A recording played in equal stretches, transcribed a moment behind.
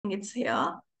It's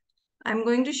here. I'm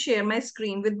going to share my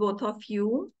screen with both of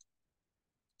you.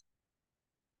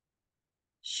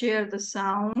 Share the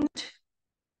sound.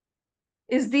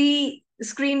 Is the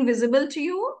screen visible to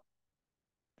you?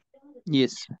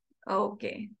 Yes.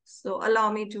 Okay, so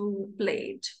allow me to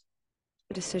play it.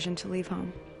 Decision to leave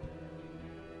home.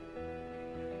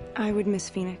 I would miss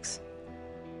Phoenix.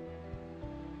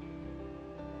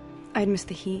 I'd miss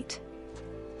the heat.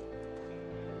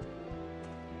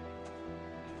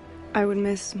 I would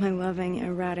miss my loving,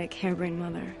 erratic, harebrained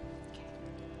mother.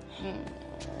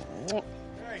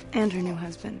 And her new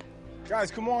husband.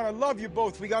 Guys, come on, I love you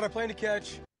both. We got a plane to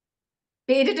catch.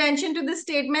 Paid attention to the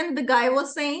statement the guy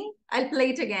was saying. I'll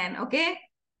play it again, okay?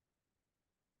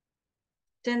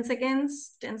 10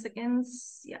 seconds, 10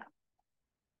 seconds, yeah.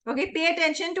 Okay, pay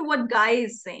attention to what guy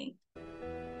is saying.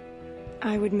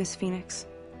 I would miss Phoenix.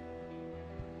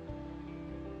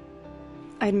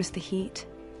 I'd miss the heat.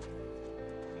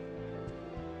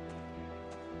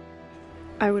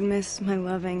 I would miss my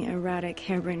loving, erratic,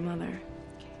 harebrained mother.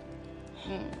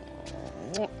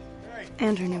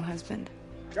 And her new husband.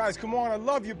 Guys, come on, I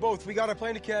love you both. We got a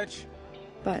plane to catch.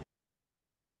 But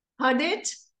Heard it?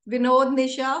 Vinod,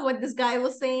 Nisha, what this guy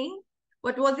was saying?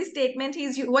 What was the statement?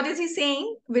 What is he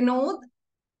saying? Vinod?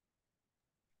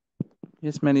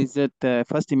 Yes, man. Is that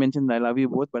first he mentioned I love you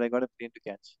both, but I got a plane to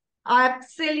catch.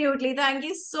 Absolutely. Thank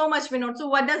you so much, Vinod. So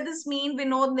what does this mean,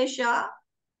 Vinod, Nisha?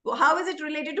 How is it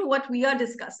related to what we are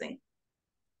discussing?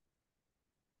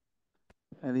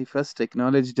 And he first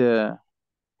acknowledged,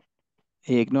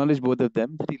 he acknowledged both of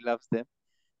them, that he loves them.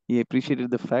 He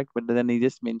appreciated the fact, but then he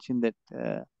just mentioned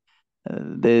that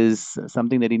there's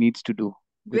something that he needs to do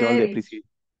with all the Very appreciation.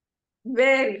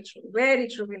 Very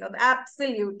true, Vinod.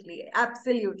 Absolutely,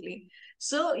 absolutely.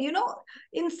 So,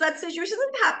 in such situations,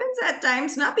 it happens at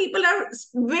times. Now, people are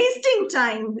wasting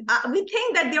time. We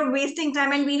think that they're wasting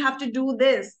time and we have to do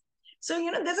this. So,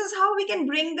 this is how we can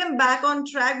bring them back on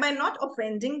track by not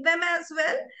offending them as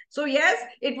well. So, yes,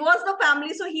 it was the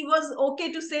family. So, he was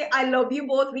okay to say, I love you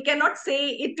both. We cannot say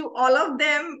it to all of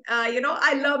them,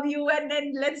 I love you and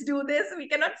then let's do this. We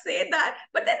cannot say that.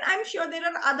 But then I'm sure there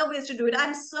are other ways to do it.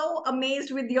 I'm so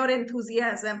amazed with your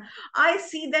enthusiasm. I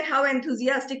see that how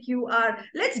enthusiastic you are.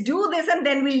 Let's do this and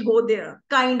then we'll go there,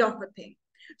 kind of a thing.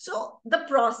 So, the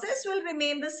process will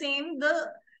remain the same.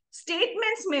 The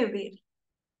statements may vary.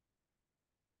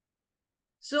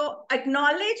 So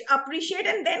acknowledge, appreciate,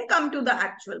 and then come to the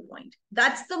actual point.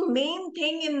 That's the main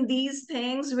thing in these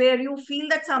things where you feel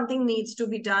that something needs to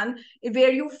be done,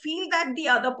 where you feel that the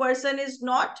other person is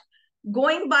not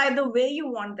going by the way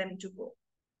you want them to go.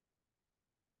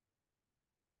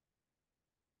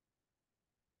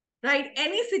 Right?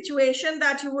 Any situation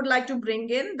that you would like to bring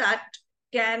in that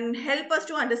can help us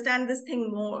to understand this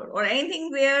thing more, or anything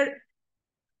where,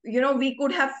 we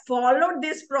could have followed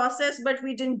this process, but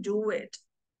we didn't do it.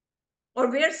 Or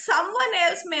where someone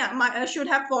else should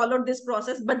have followed this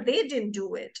process, but they didn't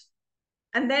do it.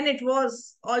 And then it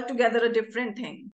was altogether a different thing.